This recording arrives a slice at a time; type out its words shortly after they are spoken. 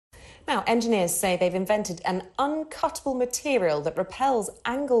Now, engineers say they've invented an uncuttable material that repels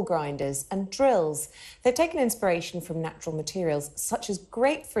angle grinders and drills. They've taken inspiration from natural materials such as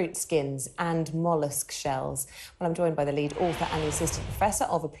grapefruit skins and mollusk shells. Well, I'm joined by the lead author and the assistant professor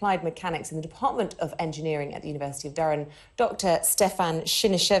of applied mechanics in the Department of Engineering at the University of Durham, Dr. Stefan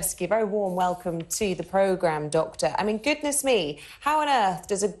Szyniszewski. A very warm welcome to the programme, Doctor. I mean, goodness me, how on earth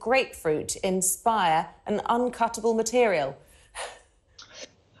does a grapefruit inspire an uncuttable material?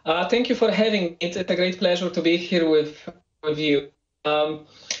 Thank you for having me. It's a great pleasure to be here with you.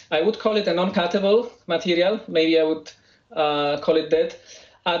 I would call it a non-cuttable material. Maybe I would call it that.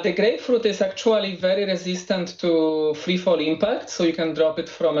 The grapefruit is actually very resistant to free-fall impact, so you can drop it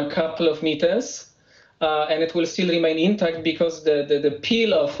from a couple of meters, and it will still remain intact because the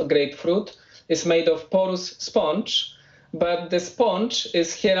peel of grapefruit is made of porous sponge, but the sponge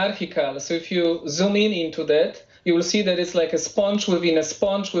is hierarchical. So if you zoom in into that, you will see that it's like a sponge within a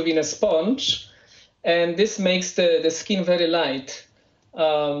sponge within a sponge, and this makes the skin very light.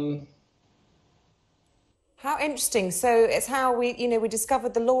 How interesting. So it's how we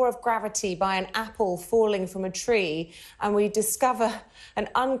discovered the law of gravity by an apple falling from a tree, and we discover an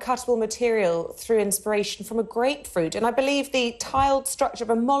uncuttable material through inspiration from a grapefruit. And I believe the tiled structure of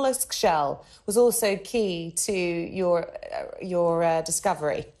a mollusk shell was also key to your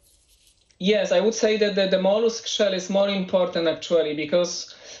discovery. Yes, I would say that the mollusk shell is more important actually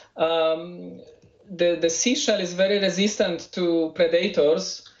because the seashell is very resistant to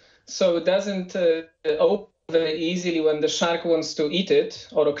predators, so it doesn't open very easily when the shark wants to eat it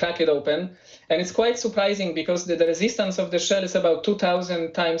or crack it open. And it's quite surprising because the resistance of the shell is about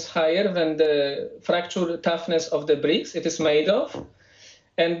 2,000 times higher than the fracture toughness of the bricks it is made of.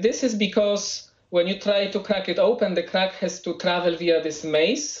 And this is because when you try to crack it open, the crack has to travel via this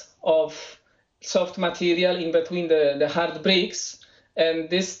maze of soft material in between the hard bricks, and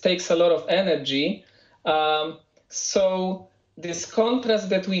this takes a lot of energy. So this contrast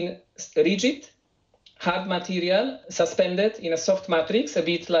between rigid, hard material suspended in a soft matrix, a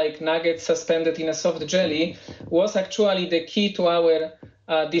bit like nuggets suspended in a soft jelly, was actually the key to our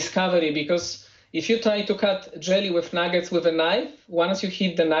discovery, because if you try to cut jelly with nuggets with a knife, once you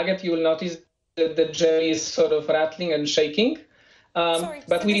hit the nugget, you will notice that the jelly is sort of rattling and shaking.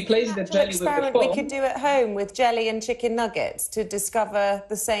 But we replaced the jelly with the foam. We could do at home with jelly and chicken nuggets to discover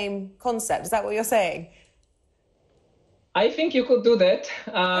the same concept. Is that what you're saying? I think you could do that.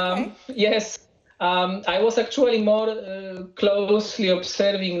 Okay. Yes. I was actually more closely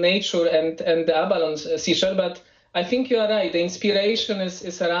observing nature and the Abalon's seashell, but I think you are right. The inspiration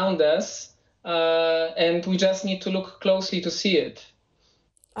is around us, and we just need to look closely to see it.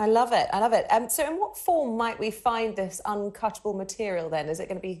 I love it. I love it. So in what form might we find this uncuttable material then? Is it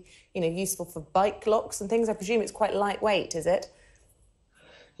going to be, useful for bike locks and things? I presume it's quite lightweight, is it?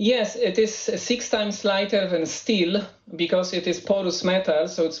 Yes, it is 6 times lighter than steel because it is porous metal,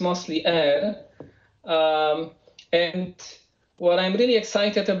 so it's mostly air. And what I'm really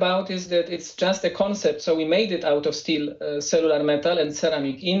excited about is that it's just a concept. So we made it out of steel, cellular metal and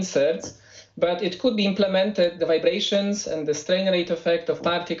ceramic inserts. But it could be implemented, the vibrations and the strain rate effect of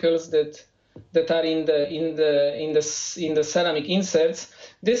particles that are in the ceramic inserts.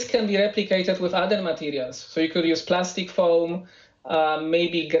 This can be replicated with other materials. So you could use plastic foam,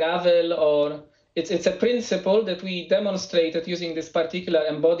 maybe gravel, or it's a principle that we demonstrated using this particular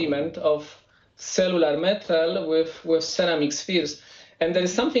embodiment of cellular metal with ceramic spheres. And there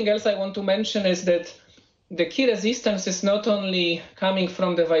is something else I want to mention is that the key resistance is not only coming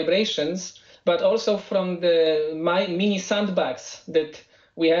from the vibrations, but also from the mini sandbags that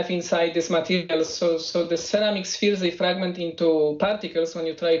we have inside this material. So the ceramic spheres, they fragment into particles when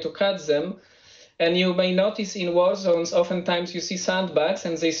you try to cut them. And you may notice in war zones, oftentimes you see sandbags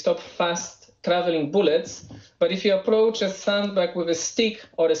and they stop fast traveling bullets. But if you approach a sandbag with a stick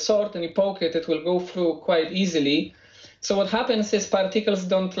or a sword and you poke it, it will go through quite easily. So what happens is particles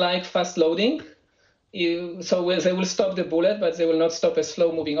don't like fast loading. So they will stop the bullet, but they will not stop a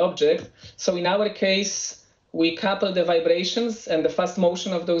slow-moving object. So in our case, we couple the vibrations and the fast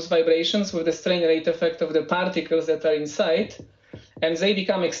motion of those vibrations with the strain rate effect of the particles that are inside, and they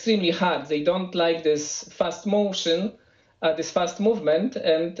become extremely hard. They don't like this fast motion, this fast movement,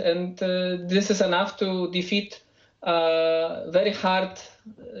 and this is enough to defeat very hard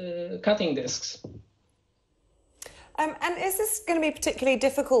cutting discs. And is this going to be particularly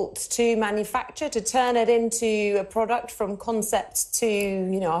difficult to manufacture, to turn it into a product from concept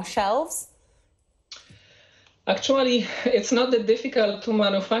to, our shelves? Actually, it's not that difficult to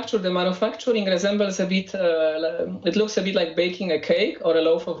manufacture. The manufacturing resembles a bit, it looks a bit like baking a cake or a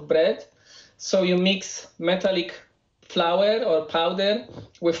loaf of bread. So you mix metallic flour or powder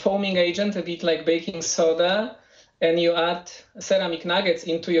with foaming agent, a bit like baking soda, and you add ceramic nuggets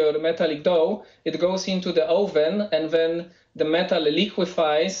into your metallic dough. It goes into the oven, and then the metal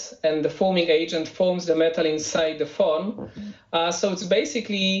liquefies and the foaming agent forms the metal inside the form. So it's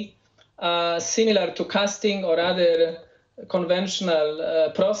basically similar to casting or other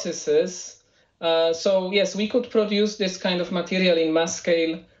conventional processes. So yes, we could produce this kind of material in mass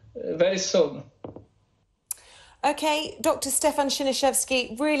scale very soon. Okay, Dr. Stefan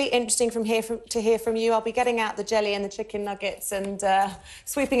Szyniszewski, really interesting to hear from you. I'll be getting out the jelly and the chicken nuggets and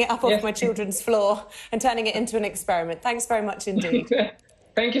sweeping it up off my children's floor and turning it into an experiment. Thanks very much indeed.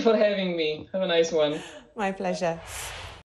 Thank you for having me. Have a nice one. My pleasure.